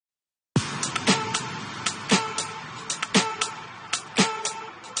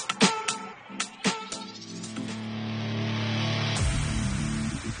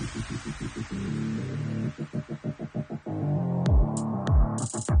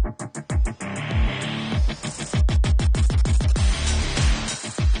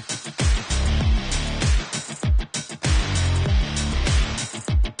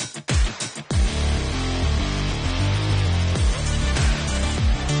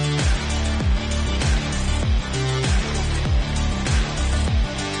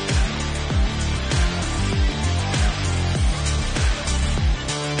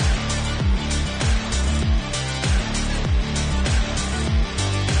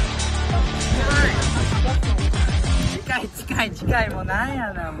次回もなん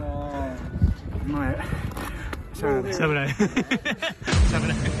やな、もう。前。しゃぶらい。しゃぶらい。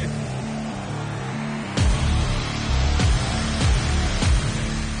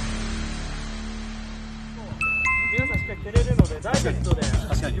皆さんしっかり蹴れるので、ダイレクトでいき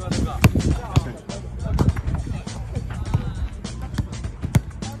ましょうか。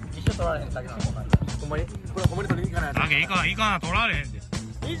一緒取られへんだけなのかな。ほんまに？これほんまに取りに行かないと。だけいかな取られへんです。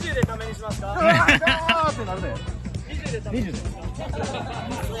20でためにしますか？ってなるで。20でために。20で。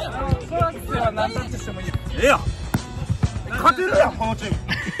そらくせは何タッチしてもいいよ。ええやん。勝てるやんこのチーム。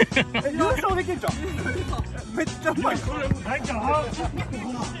優勝できんじゃん。めっちゃうまい。これ大ちゃん。ナ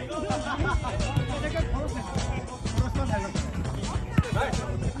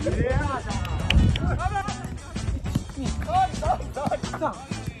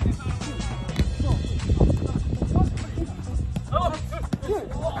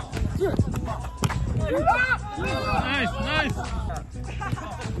イスナイス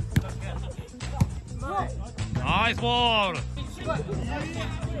ナイスボール。今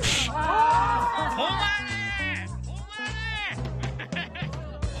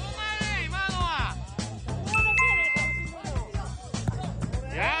のは。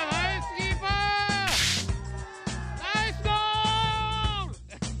いやナイスキーパー。ナイスゴール。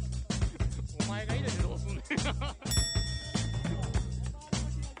お前が入れてどうすんねん。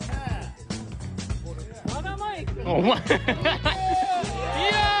お前いや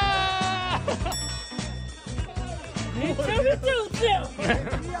めちゃくちゃ打つやん。い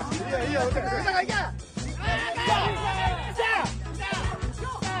やいや、打て。いけ。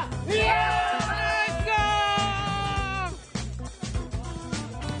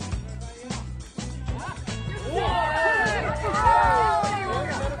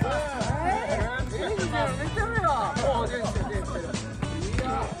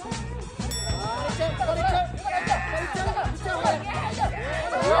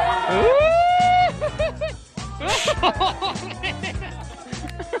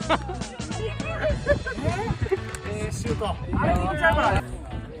シュート。あれ行っちゃうから。い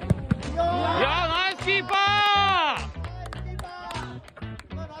ナイスキーパ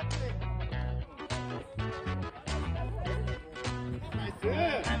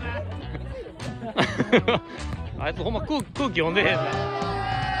ー。あいつほんま空気読んでへんな。ナ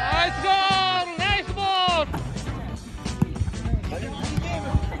イスゴール、ナイスボール。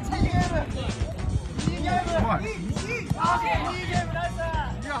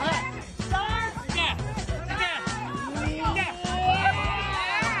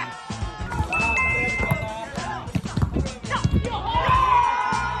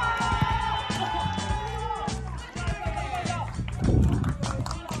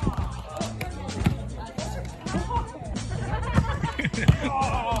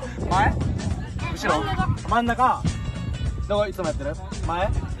前？後ろ？真ん中？どこいつもやってる？前？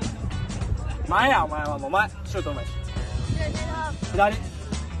前やお前はもう前。シュートうまいし。左。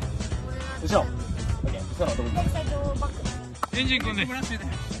後ろ。オッケー。そのどこに？エンジン組んで。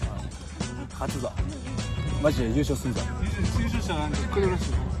勝つぞ。マジで優勝するぞ。優勝したらなんか来るらし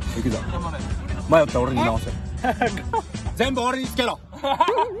い。行くぞ。迷ったら俺に直せ。全部俺につけろ。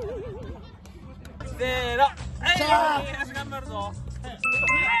せーの。頑張るぞ。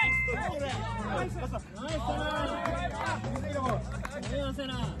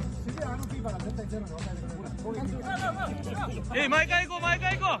毎回行こ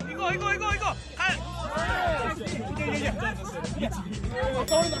う。行こう。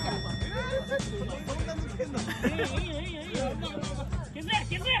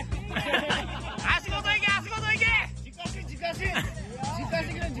足元行け。軸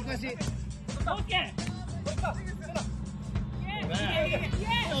足。オッケー。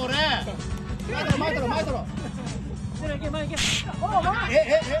前取ろ。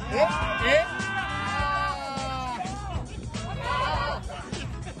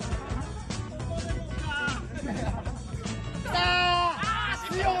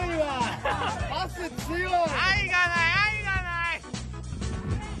強いわ。パス強い。愛がない。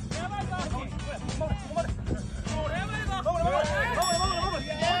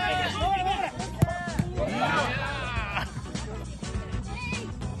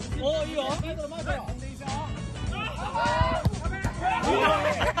おいいよ。ほ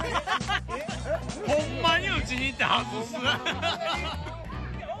んまに打ちに行って外す。い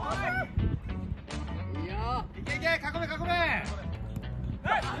いよ。いけ。囲め。ナ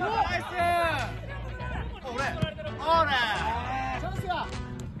イス。俺。チャンスや。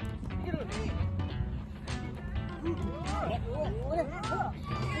いける。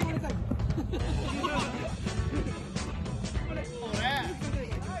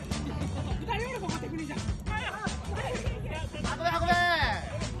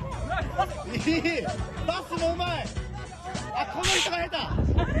いいパスもうまい。あ、この人が下手。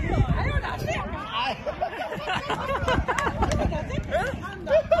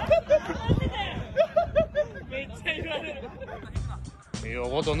めっちゃ言われる。いいよ、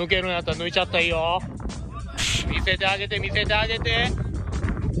ごと抜けるんやったら抜いちゃったらいいよ。見せてあげて、見せてあげて。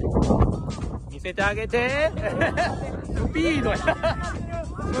見せてあげて。スピードや。ス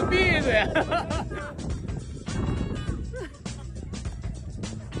ピードや。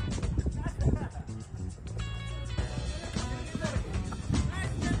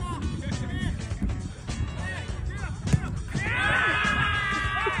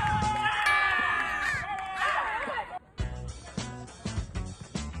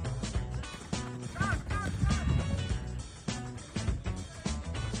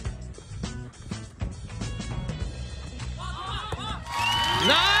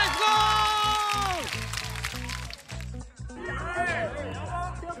ナイスゴ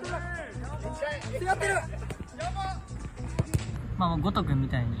ール。まあ、ゴト君み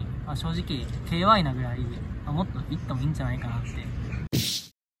たいに、正直 KY なぐらい、もっといってもいいんじゃないかなって。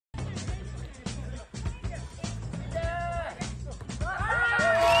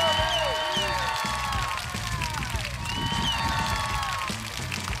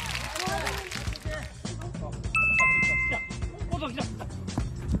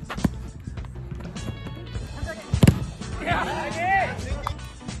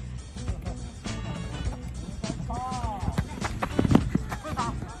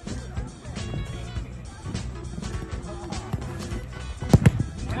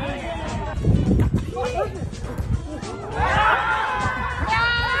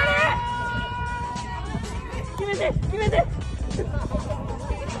決めて。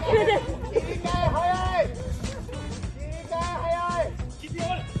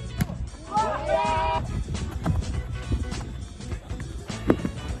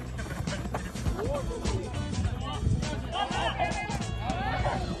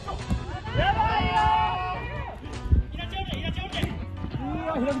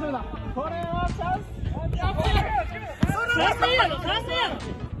これはチャンス。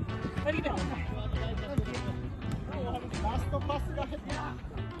ラストパスが減った。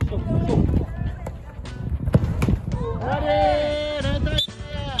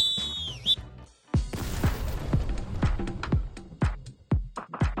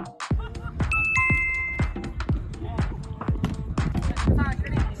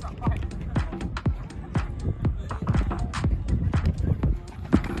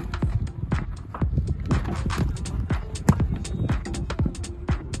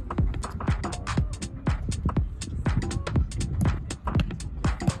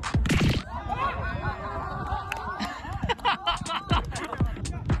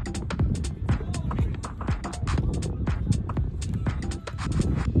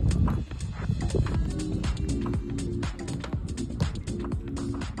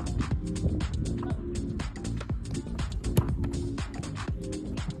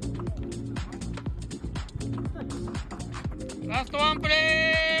ラストワンプレー。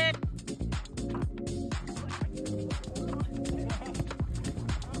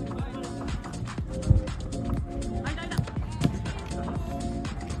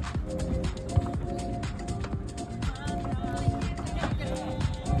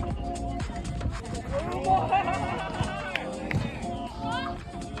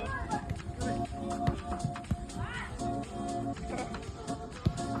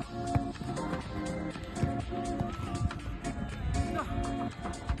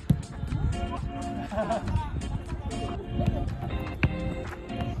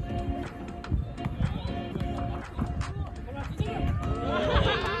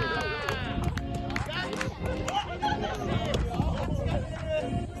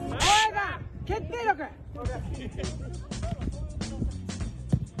決定力。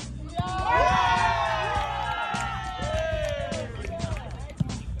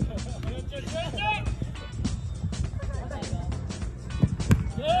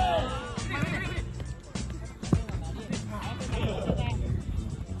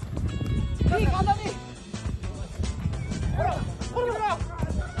いい簡単に。ほら。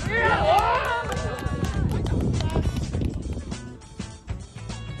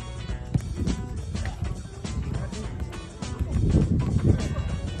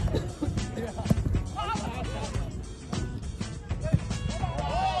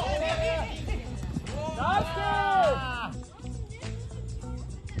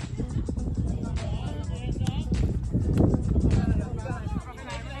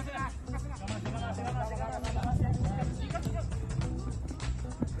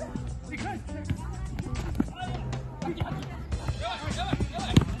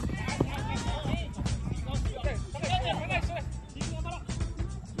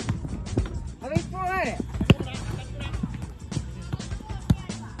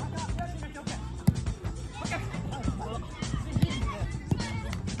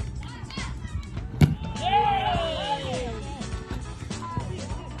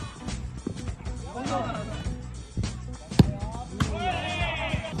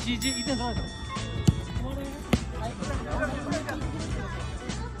1点取られた。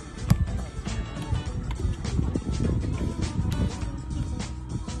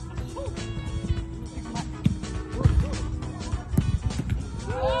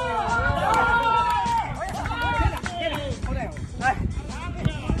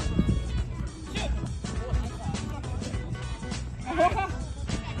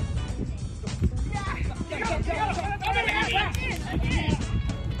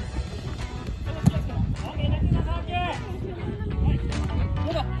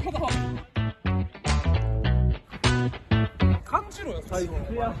感じろよ最後の。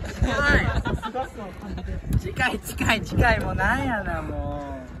近いもうなんやな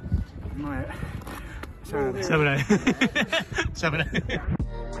もう。もうしゃべらない。しゃべらない。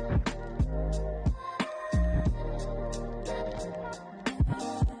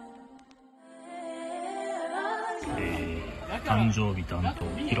誕生日担当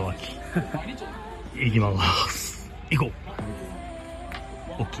ひろあき。行きます。行こ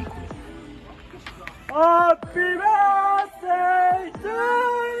う。大きい声。Happy birthday to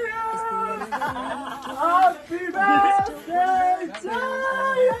you. Happy birthday to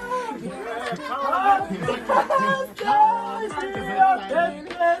you. Happy birthday dear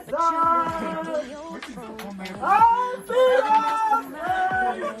Tete-san. Happy birthday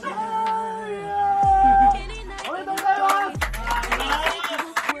to you. おめでとうございます。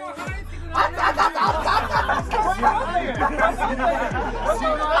あった。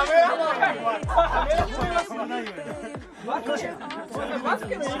バス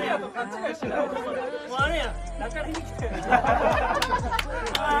ケの意味やと勘違いしてない。もうあれや、抱かれに来てる。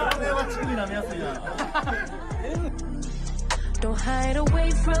あれは乳首舐めやすいな。Don't hide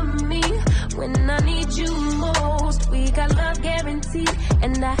away from me when I need you most. We got love guaranteed,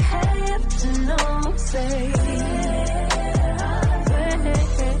 and I have to know. Say, where are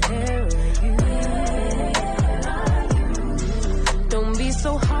you? Don't be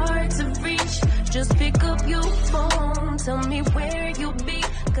so hard to reach. Just pick up your phone. Tell me where you'll be,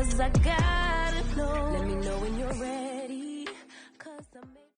 'cause I gotta know. Let me know when you're ready.